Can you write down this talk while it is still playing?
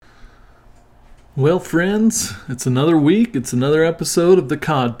Well, friends, it's another week. It's another episode of the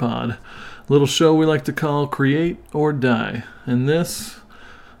Cod Pod, a little show we like to call Create or Die. And this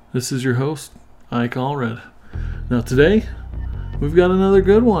is your host, Ike Allred. Now today, we've got another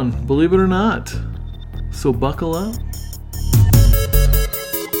good one, believe it or not. So buckle up.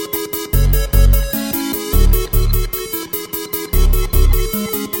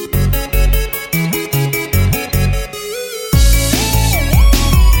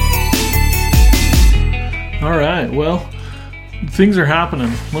 All right, well, things are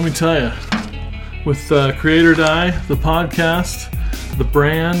happening, let me tell you. With Create or Die, the podcast, the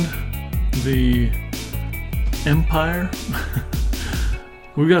brand, the empire,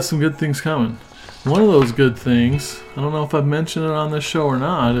 we've got some good things coming. One of those good things, I don't know if I've mentioned it on this show or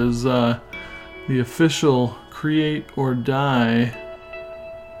not, is the official Create or Die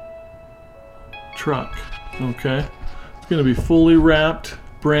truck, okay? It's going to be fully wrapped,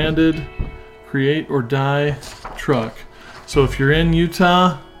 branded, Create or Die truck. So if you're in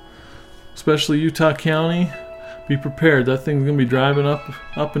Utah, especially Utah County, be prepared. That thing's going to be driving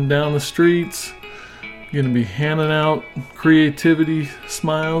up and down the streets. Going to be handing out creativity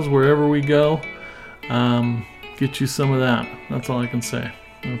smiles wherever we go. Get you some of that. That's all I can say.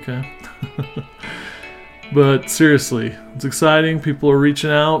 Okay? But seriously, it's exciting. People are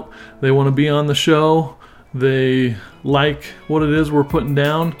reaching out. They want to be on the show. They like what it is we're putting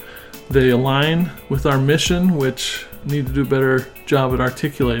down. They align with our mission, which we need to do a better job at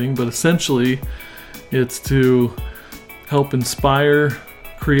articulating, but essentially it's to help inspire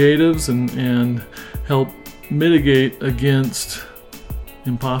creatives and help mitigate against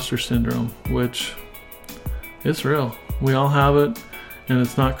imposter syndrome, which it's real. We all have it, and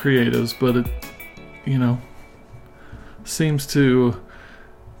it's not creatives, but it, seems to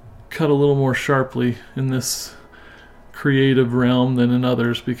cut a little more sharply in this creative realm than in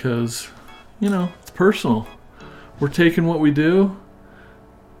others because, it's personal. We're taking what we do,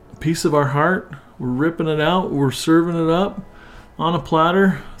 a piece of our heart, we're ripping it out, we're serving it up on a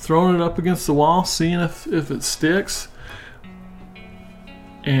platter, throwing it up against the wall, seeing if it sticks.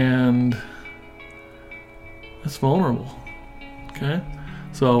 And it's vulnerable. Okay?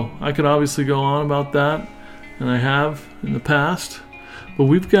 So I could obviously go on about that, and I have in the past, but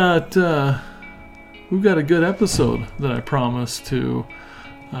we've got a good episode that I promised to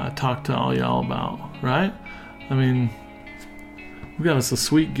talk to all y'all about, right? I mean, we've got us a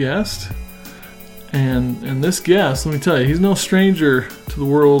sweet guest, and this guest, let me tell you, he's no stranger to the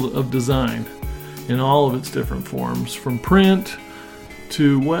world of design in all of its different forms, from print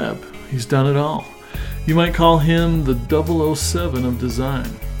to web. He's done it all. You might call him the 007 of design.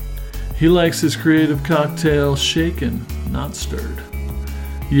 He likes his creative cocktail shaken, not stirred.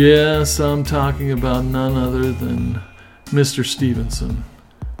 Yes, I'm talking about none other than Mr. Stevenson,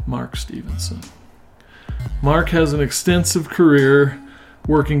 Mark Stevenson. Mark has an extensive career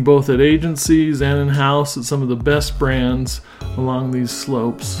working both at agencies and in-house at some of the best brands along these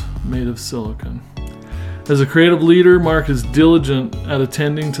slopes made of silicon. As a creative leader, Mark is diligent at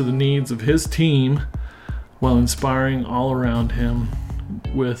attending to the needs of his team while inspiring all around him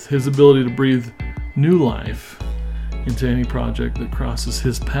with his ability to breathe new life into any project that crosses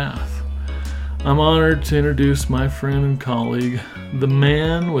his path. I'm honored to introduce my friend and colleague, the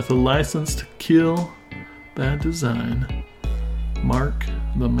man with a license to kill bad design, Mark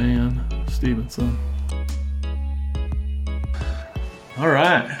the Man Stevenson. All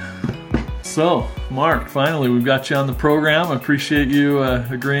right. So, Mark, finally we've got you on the program. I appreciate you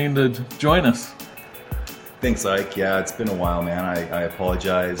agreeing to join us. Thanks, Ike. Yeah, it's been a while, man. I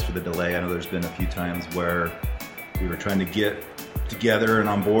apologize for the delay. I know there's been a few times where we were trying to get together and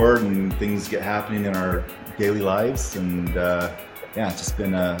on board, and things get happening in our daily lives, and it's just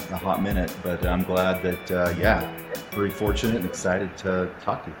been a hot minute. But I'm glad that very fortunate and excited to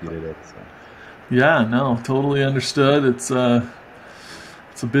talk with you today. So. Yeah, no, totally understood. It's a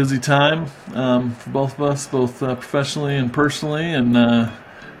busy time for both of us, both professionally and personally, and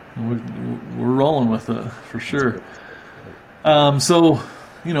we're rolling with it for sure. So,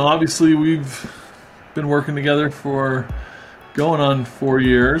 obviously we've been working together for going on 4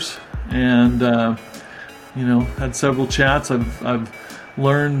 years, and had several chats. I've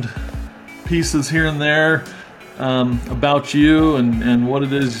learned pieces here and there about you and what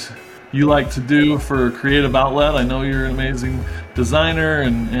it is you like to do for a creative outlet. I know you're an amazing designer,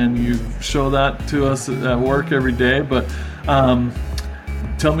 and you show that to us at work every day, but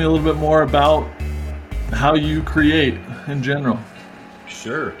tell me a little bit more about how you create in general.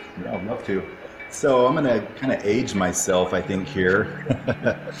 Sure. Yeah, I'd love to. So I'm going to kind of age myself, I think, here.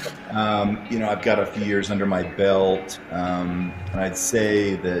 I've got a few years under my belt, and I'd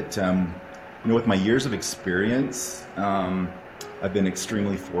say that with my years of experience, I've been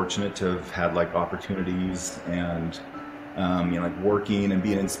extremely fortunate to have had like opportunities and like working and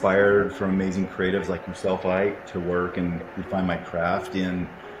being inspired from amazing creatives like yourself, Ike, to work and refine my craft in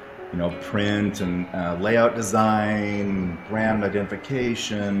print and layout design, brand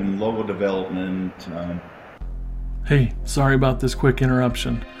identification, logo development. Hey, sorry about this quick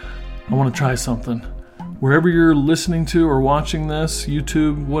interruption. I want to try something. Wherever you're listening to or watching this,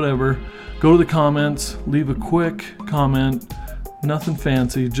 YouTube, whatever, go to the comments, leave a quick comment. Nothing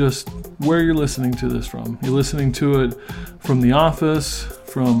fancy, just where you're listening to this from. You're listening to it from the office,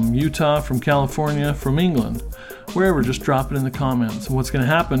 from Utah, from California, from England, wherever, just drop it in the comments. And what's going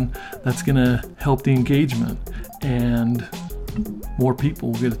to happen, that's going to help the engagement, and more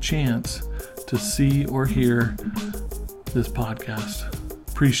people will get a chance to see or hear this podcast.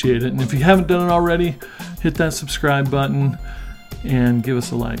 Appreciate it. And if you haven't done it already, hit that subscribe button and give us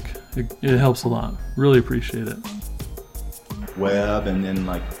a like. It helps a lot. Really appreciate it. Web and then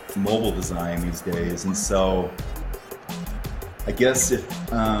like mobile design these days. And so I guess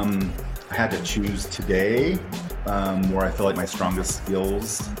if I had to choose today where I feel like my strongest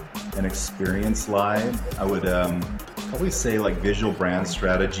skills and experience lie, I would probably say like visual brand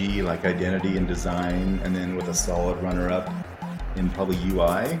strategy, like identity and design, and then with a solid runner-up in probably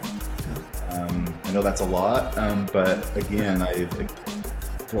UI. I know that's a lot, but again, I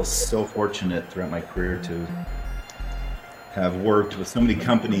feel so fortunate throughout my career to have worked with so many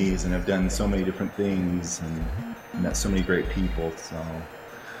companies and have done so many different things and met so many great people. So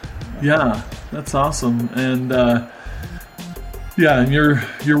yeah, that's awesome. And and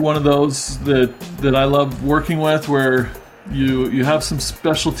you're one of those that I love working with, where you have some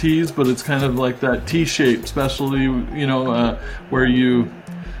specialties, but it's kind of like that T-shaped specialty, where you've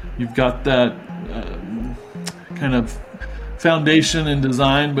got that kind of foundation in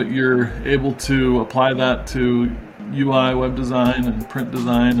design, but you're able to apply that to UI, web design, and print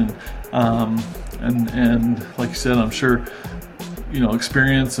design, and like you said, I'm sure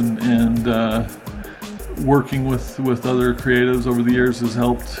experience and working with other creatives over the years has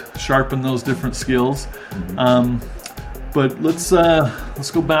helped sharpen those different skills. But let's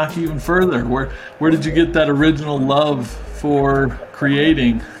go back even further. Where did you get that original love for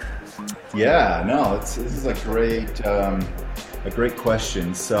creating? Yeah, no, this is a great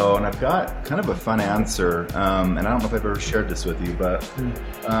question. So, and I've got kind of a fun answer, and I don't know if I've ever shared this with you, but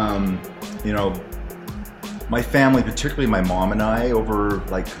my family, particularly my mom and I, over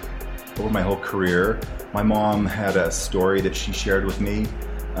my whole career, my mom had a story that she shared with me,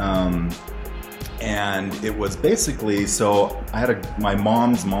 and it was basically, so I had my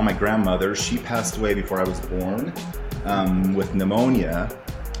mom's mom, my grandmother. She passed away before I was born with pneumonia.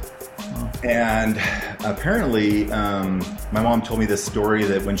 And apparently, my mom told me this story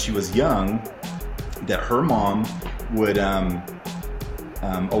that when she was young, that her mom would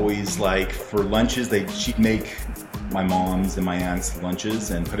always, like, for lunches, she'd make my mom's and my aunt's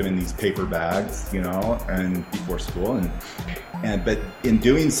lunches and put them in these paper bags, and before school, but in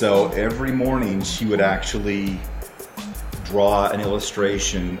doing so, every morning she would actually draw an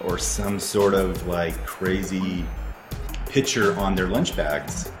illustration or some sort of like crazy picture on their lunch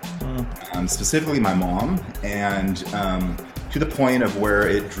bags. Specifically my mom, and to the point of where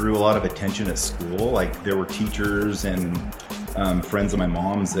it drew a lot of attention at school. Like, there were teachers and friends of my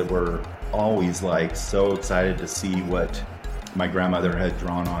mom's that were always like so excited to see what my grandmother had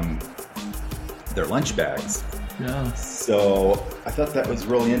drawn on their lunch bags. Yeah. So I thought that was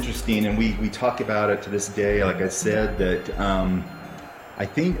really interesting, and we talk about it to this day. Like I said, that I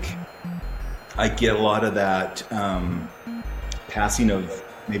think I get a lot of that passing of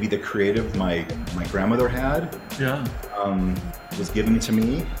maybe the creative my grandmother had. Yeah. Was given to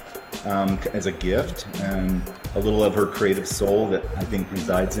me as a gift, and a little of her creative soul that I think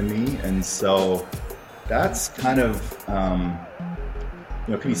resides in me. And so that's kind of,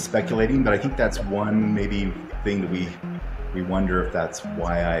 could be speculating, but I think that's one maybe thing that we wonder if that's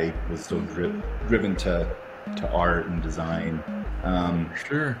why I was so driven to art and design.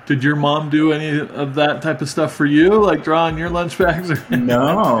 Sure. Did your mom do any of that type of stuff for you, like drawing your lunch bags?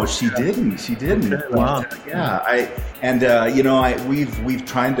 No, she didn't. Okay, wow. Yeah, we've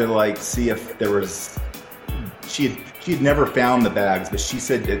tried to like see if there was. She'd never found the bags, but she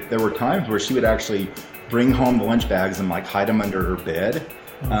said that there were times where she would actually bring home the lunch bags and like hide them under her bed.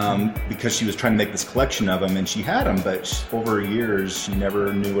 Because she was trying to make this collection of them, and she had them, but over years she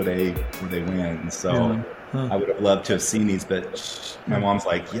never knew where they went. And so I would have loved to have seen these, but my mom's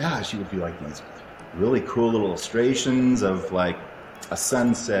like, yeah, she would do like these really cool little illustrations of like a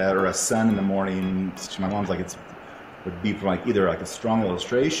sunset or a sun in the morning. My mom's like, it's would be from like either like a strong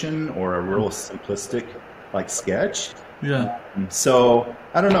illustration or a real simplistic like sketch. Yeah. So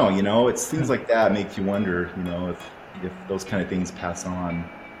I don't know, it's things like that make you wonder, if those kind of things pass on.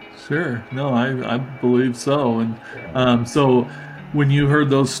 Sure. No, I believe so. And so when you heard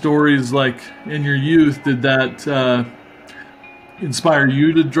those stories like in your youth, did that inspire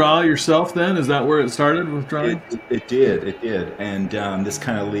you to draw yourself then? Is that where it started with drawing? It did. And this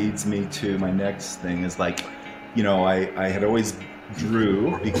kind of leads me to my next thing is like, I had always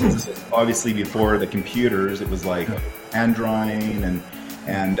drew because obviously before the computers, it was like hand drawing.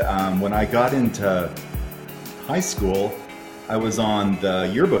 And when I got into high school, I was on the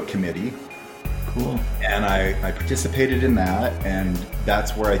yearbook committee. Cool. And I participated in that, and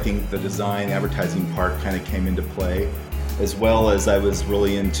that's where I think the design advertising part kind of came into play, as well as I was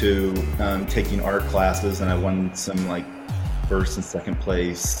really into taking art classes, and I won some like first and second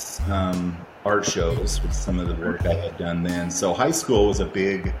place art shows with some of the work I had done then. So high school was a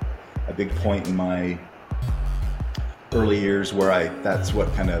big point in my early years where that's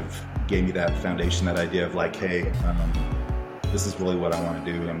what kind of gave me that foundation, that idea of like, hey, this is really what I want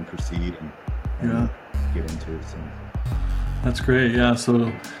to do and proceed and get into. So that's great. Yeah.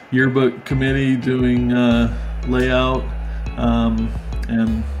 So yearbook committee doing layout,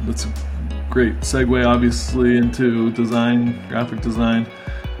 and that's a great segue, obviously, into design, graphic design.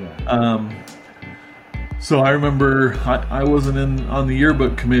 yeah. So I remember I wasn't on the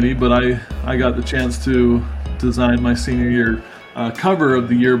yearbook committee, but I got the chance to design my senior year cover of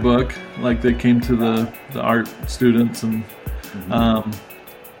the yearbook. Like they came to the art students, and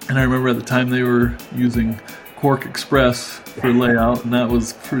and I remember at the time they were using Quark Express for layout, and that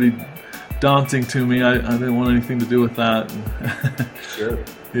was pretty daunting to me. I didn't want anything to do with that. Sure.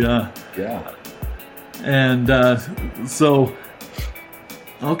 Yeah. And so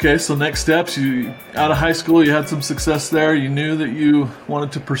next steps. You out of high school, you had some success there. You knew that you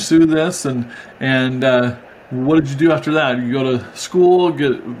wanted to pursue this, and what did you do after that? You go to school,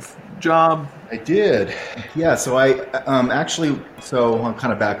 get a job? I did. Yeah. So I'll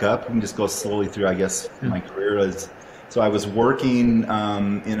kind of back up and just go slowly through, I guess, my career. So I was working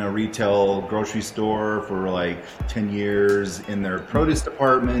in a retail grocery store for like 10 years in their produce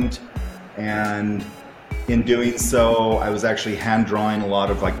department. And in doing so, I was actually hand drawing a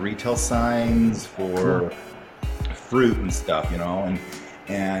lot of like retail signs for fruit and stuff,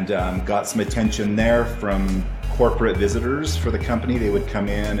 and got some attention there from corporate visitors for the company. They would come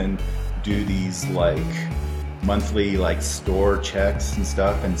in and do these like monthly like store checks and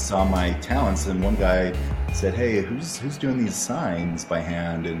stuff, and saw my talents. And one guy said, "Hey, who's doing these signs by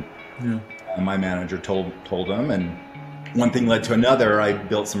hand?" And my manager told him, and one thing led to another. I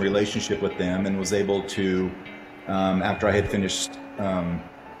built some relationship with them and was able to, after I had finished, I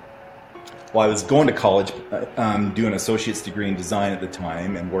was going to college, doing an associate's degree in design at the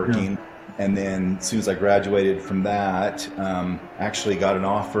time and working. And then as soon as I graduated from that, actually got an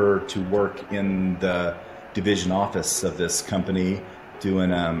offer to work in the division office of this company,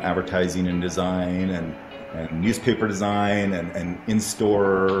 doing advertising and design and newspaper design and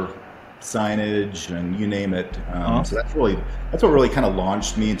in-store signage and you name it. So that's what really kind of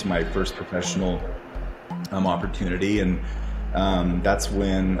launched me into my first professional opportunity. And that's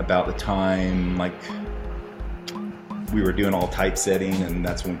when, about the time like we were doing all typesetting, and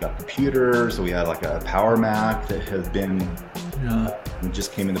that's when we got computers. So we had like a Power Mac that has been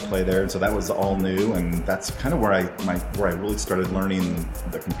just came into play there, and so that was all new. And that's kind of where I really started learning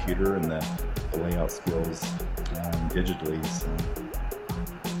the computer and the layout skills digitally. So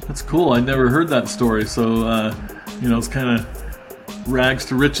that's cool. I never heard that story. So it's kind of rags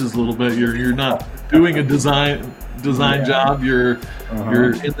to riches a little bit. You're not doing a design job. You're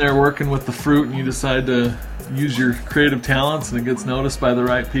in there working with the fruit, and you decide to use your creative talents, and it gets noticed by the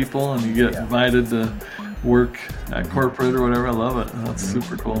right people, and you get invited to work at corporate or whatever. I love it. That's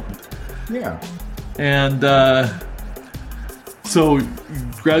super cool. Yeah. And so you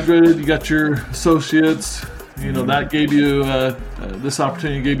graduated, you got your associates. That gave you this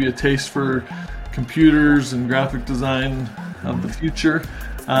opportunity gave you a taste for computers and graphic design of the future.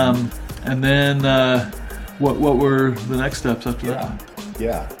 And then what were the next steps after that?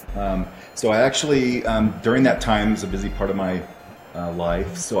 Yeah. So I actually, during that time, it was a busy part of my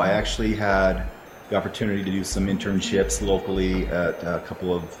life. So I actually had the opportunity to do some internships locally at a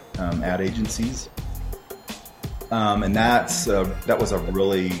couple of ad agencies. And that was a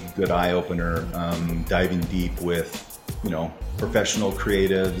really good eye-opener, diving deep with, professional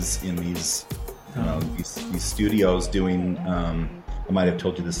creatives in these studios doing, I might have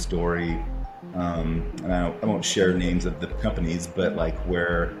told you this story, and I won't share names of the companies, but like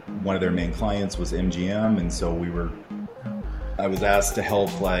where one of their main clients was MGM, and so we were I was asked to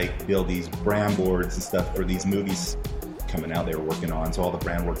help like build these brand boards and stuff for these movies coming out they were working on. So all the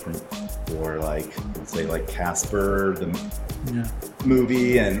brand work for like, let's say like Casper, the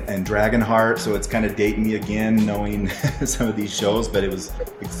movie, and Dragonheart. So it's kind of dating me again, knowing some of these shows, but it was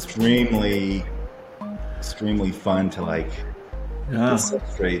extremely fun to like the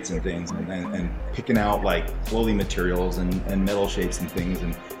substrates and things, and picking out like clothing materials and metal shapes and things,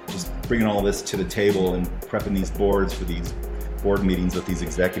 and just bringing all this to the table and prepping these boards for these board meetings with these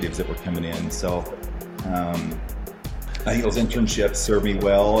executives that were coming in. So I think those internships served me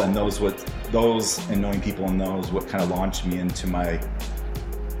well, and those and knowing people in those what kind of launched me into my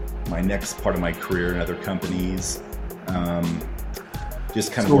next part of my career in other companies.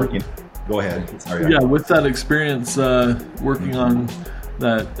 Just kind of working. Go ahead. Sorry. Yeah, with that experience working on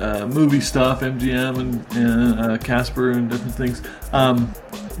that movie stuff, MGM and Casper and different things,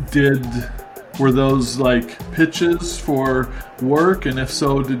 were those like pitches for work? And if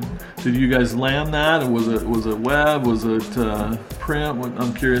so, did you guys land that? And was it web? Was it print?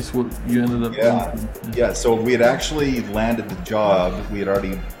 I'm curious what you ended up doing. Yeah. So we had actually landed the job. We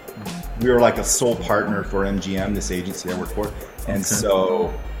were like a sole partner for MGM, this agency I work for, and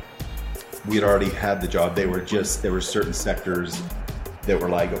so we had already had the job. There were certain sectors that were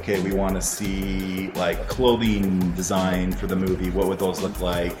like, okay, we want to see like clothing design for the movie. What would those look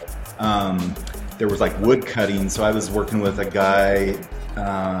like? There was like wood cutting. So I was working with a guy,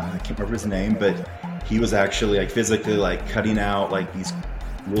 I can't remember his name, but he was actually like physically like cutting out like these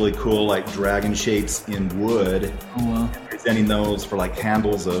really cool like dragon shapes in wood, and presenting those for like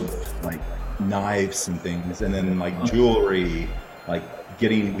handles of like knives and things, and then like jewelry, like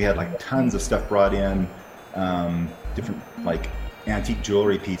we had like tons of stuff brought in, different like antique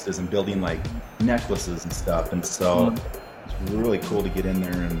jewelry pieces, and building like necklaces and stuff. And so it's really cool to get in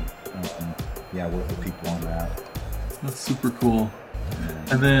there and work with people on that. That's super cool.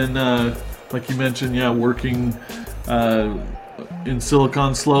 And then like you mentioned, working in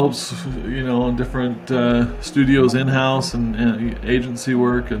Silicon Slopes, in different studios in-house and agency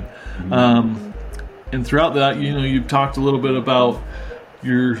work, and throughout that, you've talked a little bit about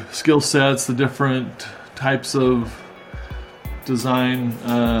your skill sets, the different types of design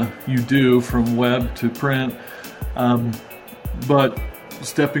you do from web to print. But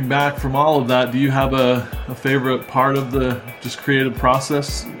stepping back from all of that, do you have a favorite part of the just creative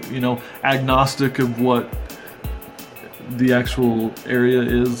process, agnostic of what the actual area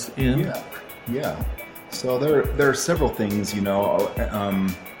is in? Yeah. So there are several things,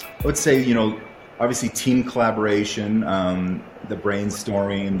 I would say, obviously team collaboration, the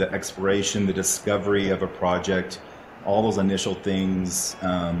brainstorming, the exploration, the discovery of a project, all those initial things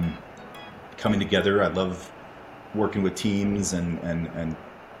coming together. I love working with teams and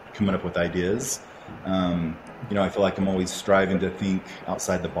coming up with ideas. I feel like I'm always striving to think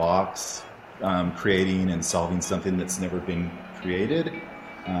outside the box, creating and solving something that's never been created,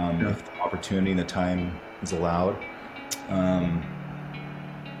 if the opportunity and the time is allowed.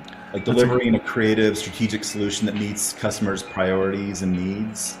 Like delivering a creative, strategic solution that meets customers' priorities and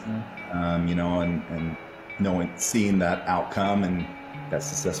needs, and seeing that outcome and that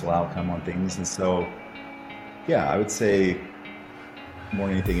successful outcome on things. And so, I would say more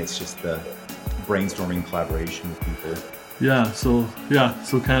than anything, it's just the brainstorming collaboration with people. So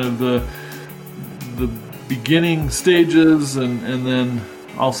kind of the beginning stages, and then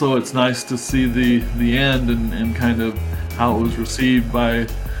also it's nice to see the end and kind of how it was received by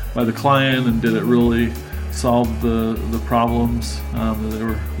the client, and did it really solve the problems that they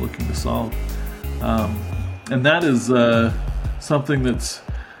were looking to solve. And that is something that's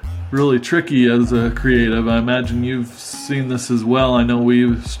really tricky as a creative. I imagine you've seen this as well. I know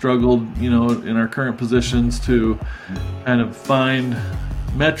we've struggled, in our current positions to kind of find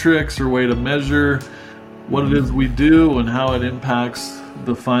metrics or way to measure what it is we do and how it impacts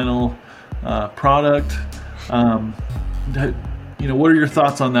the final product. What are your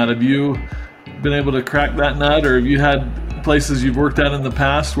thoughts on that? Have you been able to crack that nut, or have you had places you've worked at in the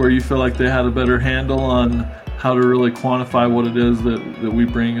past where you feel like they had a better handle on how to really quantify what it is that we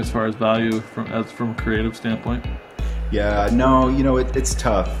bring as far as value from a creative standpoint? Yeah, no, it's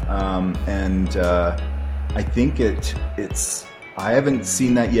tough, and I think it's. I haven't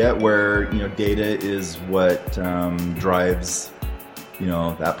seen that yet, where data is what drives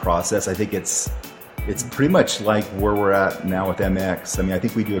that process. I think it's pretty much like where we're at now with MX. I mean, I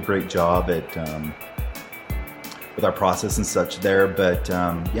think we do a great job at with our process and such there, but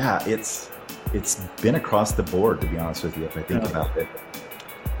it's been across the board, to be honest with you, if I think about it.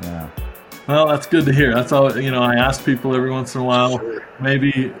 Yeah. Well, that's good to hear. That's all. I ask people every once in a while. Sure.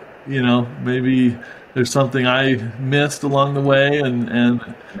 Maybe there's something I missed along the way,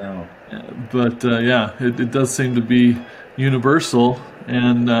 No. but yeah, it does seem to be universal,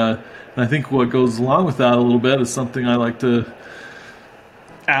 and I think what goes along with that a little bit is something I like to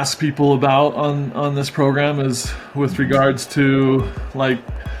ask people about on this program is with regards to like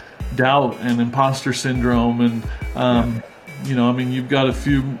doubt and imposter syndrome, and I mean, you've got a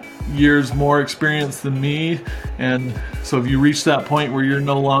few years more experience than me, and so have you reached that point where you're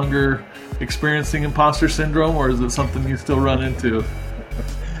no longer experiencing imposter syndrome, or is it something you still run into?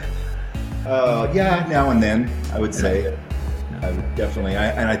 Yeah, now and then, I would say. I would definitely,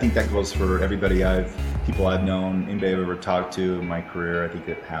 and I think that goes for everybody people I've known, anybody I've ever talked to in my career. I think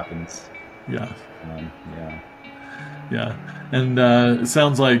it happens. Yeah. Yeah. Yeah. And it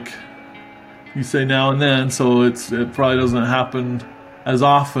sounds like you say now and then, so it probably doesn't happen as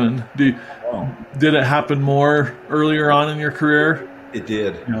often. Did it happen more earlier on in your career? It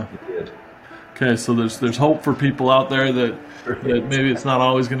did. Yeah. It did. Okay, so there's hope for people out there that maybe it's not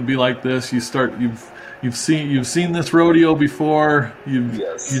always going to be like this. You've seen this rodeo before. You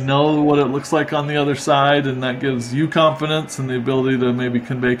know what it looks like on the other side, and that gives you confidence and the ability to maybe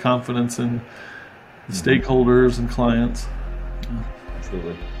convey confidence in stakeholders and clients.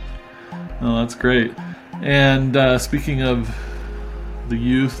 Absolutely. Oh, that's great. And speaking of the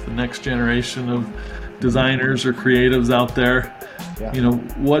youth, the next generation of designers or creatives out there,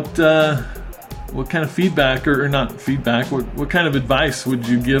 what kind of feedback, or not feedback, what kind of advice would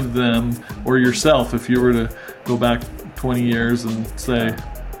you give them or yourself if you were to go back 20 years and say,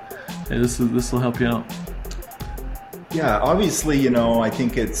 hey, this will help you out? Yeah, obviously, I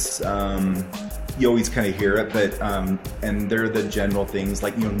think it's, you always kind of hear it, but, and they're the general things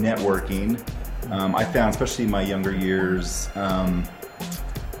like, networking. I found, especially in my younger years,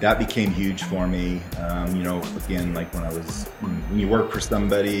 that became huge for me. Again, like when you work for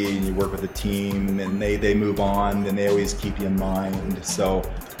somebody and you work with a team and they move on, then they always keep you in mind. So,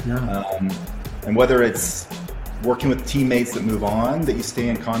 and whether it's working with teammates that move on, that you stay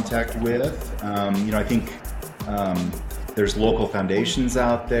in contact with, I think there's local foundations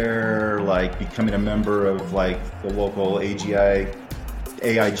out there, like becoming a member of like the local AIGA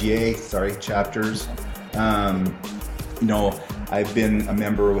chapters. I've been a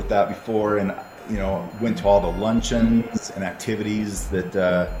member with that before, and went to all the luncheons and activities that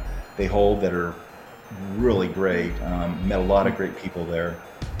they hold that are really great. Met a lot of great people there,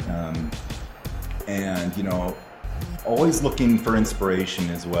 and always looking for inspiration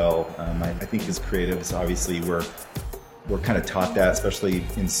as well. I think as creatives, obviously we're kind of taught that, especially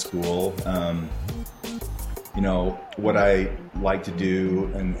in school. What I like to do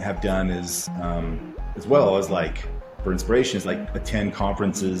and have done is, as well as like, for inspiration, is like attend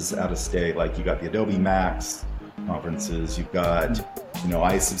conferences out of state. Like you got the Adobe Max conferences, you've got,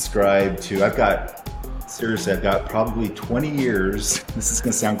 I've got probably 20 years, this is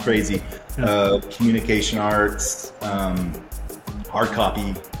gonna sound crazy, communication arts, hard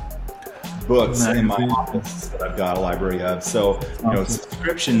copy books in my office that I've got a library of. So,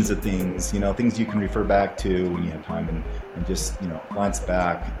 subscriptions of things, things you can refer back to when you have time and just, glance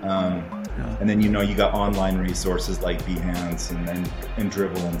back. And then, you got online resources like Behance and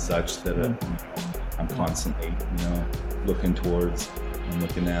Dribbble and such that I'm constantly, looking towards and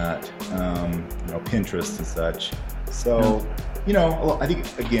looking at, Pinterest and such. So, I think,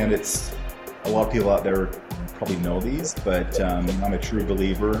 again, it's a lot of people out there probably know these, but I'm a true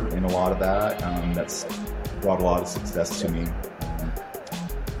believer in a lot of that. That's brought a lot of success to me.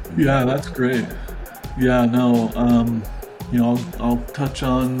 Yeah, that's great. Yeah, no, I'll touch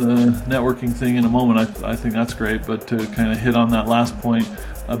on the networking thing in a moment. I think that's great, but to kind of hit on that last point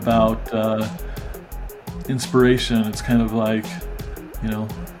about inspiration, it's kind of like,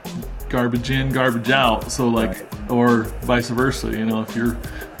 garbage in, garbage out. So like, or vice versa, if you're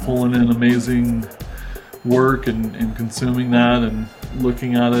pulling in amazing work and consuming that and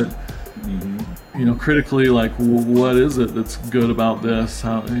looking at it, critically, like, what is it that's good about this?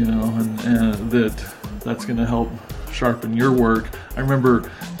 How, and that's going to help sharpen your work. I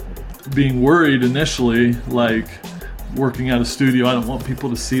remember being worried initially, like working at a studio. I don't want people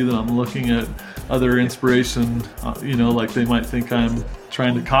to see that I'm looking at other inspiration, like they might think I'm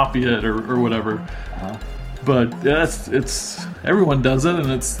trying to copy it or whatever. But it's everyone does it,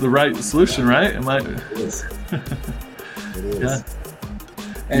 and it's the right solution, right? It is. It is.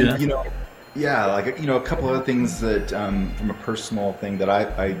 Yeah. And a couple other things that from a personal thing that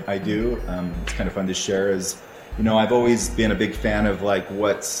I do, it's kind of fun to share is, I've always been a big fan of like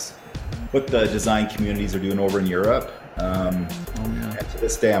what the design communities are doing over in Europe. And to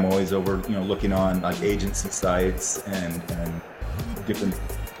this day, I'm always over, looking on like agency sites and different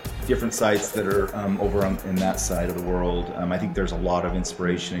different sites that are over in that side of the world. I think there's a lot of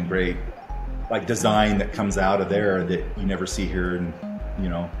inspiration and great like design that comes out of there that you never see here,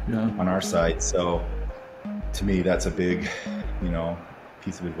 on our site. So to me, that's a big,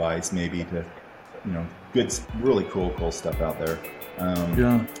 piece of advice, maybe to, good, really cool stuff out there.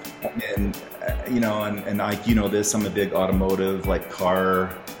 And Ike, this, I'm a big automotive, like car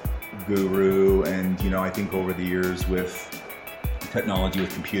guru. And, I think over the years with technology,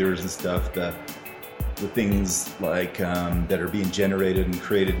 with computers and stuff, the things like that are being generated and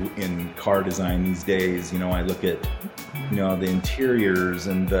created in car design these days, I look at, the interiors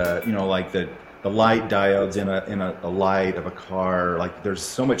and the light diodes in a light of a car. Like there's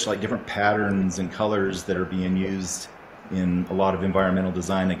so much like different patterns and colors that are being used in a lot of environmental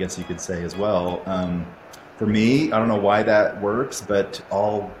design, I guess you could say as well. For me, I don't know why that works, but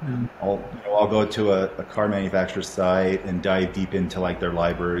I'll go to a car manufacturer's site and dive deep into like their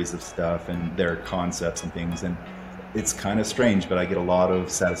libraries of stuff and their concepts and things. And it's kind of strange, but I get a lot of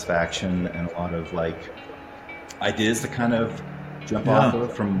satisfaction and a lot of like ideas to kind of jump off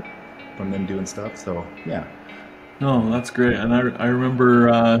of from them doing stuff. So yeah. No, that's great. And I remember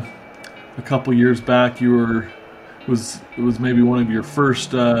a couple years back, it was maybe one of your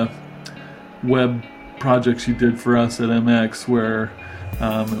first web projects you did for us at MX, where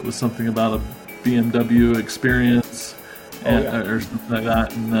it was something about a BMW experience or something like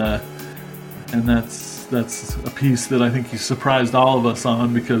that, and that's a piece that I think you surprised all of us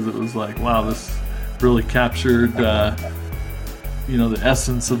on, because it was like, wow, this really captured the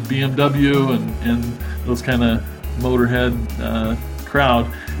essence of BMW and those kind of motorhead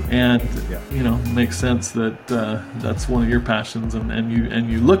crowd, and makes sense that that's one of your passions,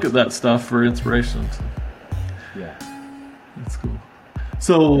 and you look at that stuff for inspiration. Yeah, that's cool.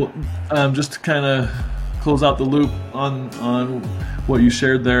 So just to kind of close out the loop on what you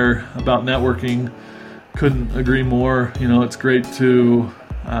shared there about networking, couldn't agree more. It's great to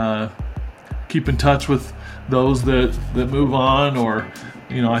keep in touch with those that move on, or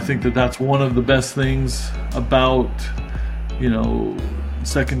I think that's one of the best things about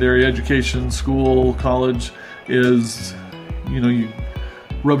secondary education, school, college, is you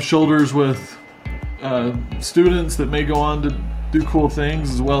rub shoulders with students that may go on to do cool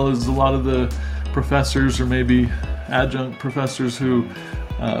things, as well as a lot of the professors or maybe adjunct professors who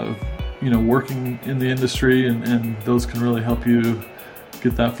working in the industry, and those can really help you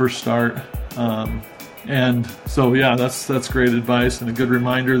get that first start. And so that's great advice, and a good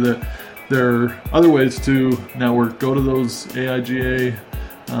reminder that there are other ways to network. Go to those AIGA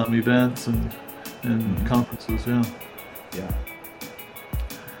events and conferences. Yeah.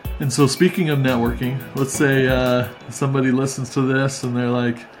 And so, speaking of networking, let's say somebody listens to this and they're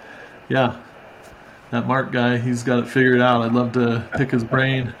like, yeah, that Mark guy, he's got it figured out. I'd love to pick his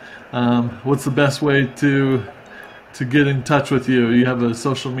brain. What's the best way to get in touch with you? You have a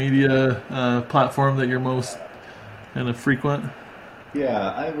social media platform that you're most kind of frequent?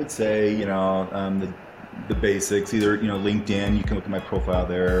 Yeah, I would say, the basics, either, LinkedIn, you can look at my profile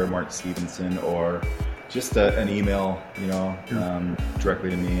there, Mark Stevenson, or just an email, directly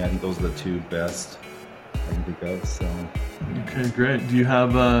to me. I think those are the two best I can think of. So. Okay, great. Do you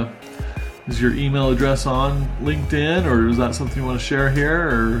have, is your email address on LinkedIn, or is that something you want to share here?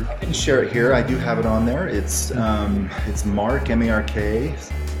 Or I can share it here. I do have it on there. It's Mark, M-A-R-K,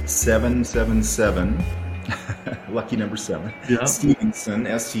 777. Lucky number 7. Yeah. Stevenson,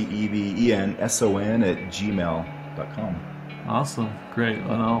 STEVENSON @gmail.com. Awesome, great.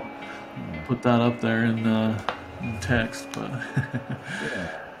 And I'll put that up there in text. But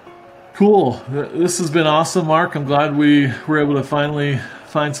cool. This has been awesome, Mark. I'm glad we were able to finally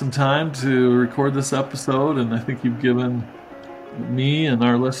find some time to record this episode, and I think you've given me and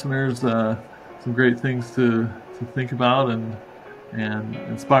our listeners some great things to think about and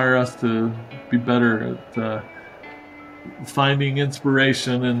inspire us to be better at finding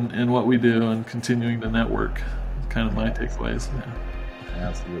inspiration in what we do and continuing to network. Kind of my takeaways. Yeah.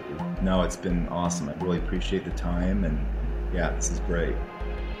 Absolutely. No, it's been awesome. I really appreciate the time, and this is great.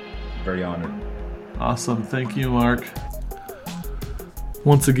 Very honored. Awesome. Thank you, Mark.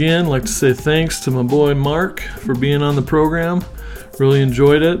 Once again, I'd like to say thanks to my boy Mark for being on the program. Really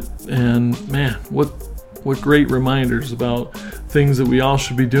enjoyed it, and man, what great reminders about things that we all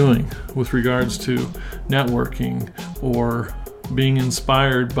should be doing with regards to networking or being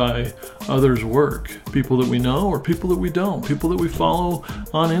inspired by others' work, people that we know or people that we don't, people that we follow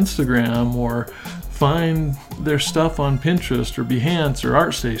on Instagram or find their stuff on Pinterest or Behance or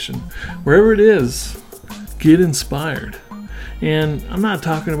ArtStation. Wherever it is, get inspired. And I'm not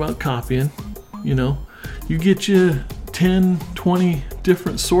talking about copying, you get you 10, 20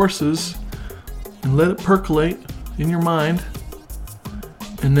 different sources and let it percolate in your mind,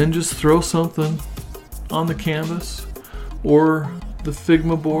 and then just throw something on the canvas or the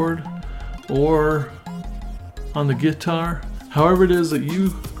Figma board or on the guitar. However it is that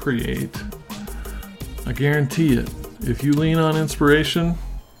you create, I guarantee it, if you lean on inspiration,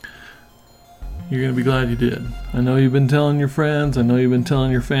 you're going to be glad you did. I know you've been telling your friends. I know you've been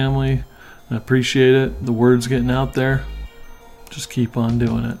telling your family. I appreciate it. The word's getting out there. Just keep on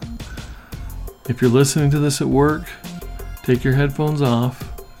doing it. If you're listening to this at work, take your headphones off,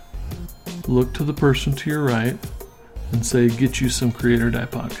 look to the person to your right, and say, get you some Create or Die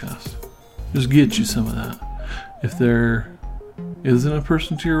podcast. Just get you some of that. If there isn't a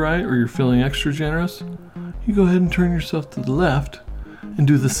person to your right, or you're feeling extra generous, you go ahead and turn yourself to the left and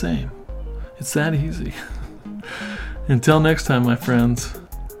do the same. It's that easy. Until next time, my friends,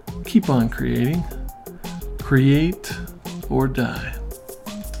 keep on creating. Create or die.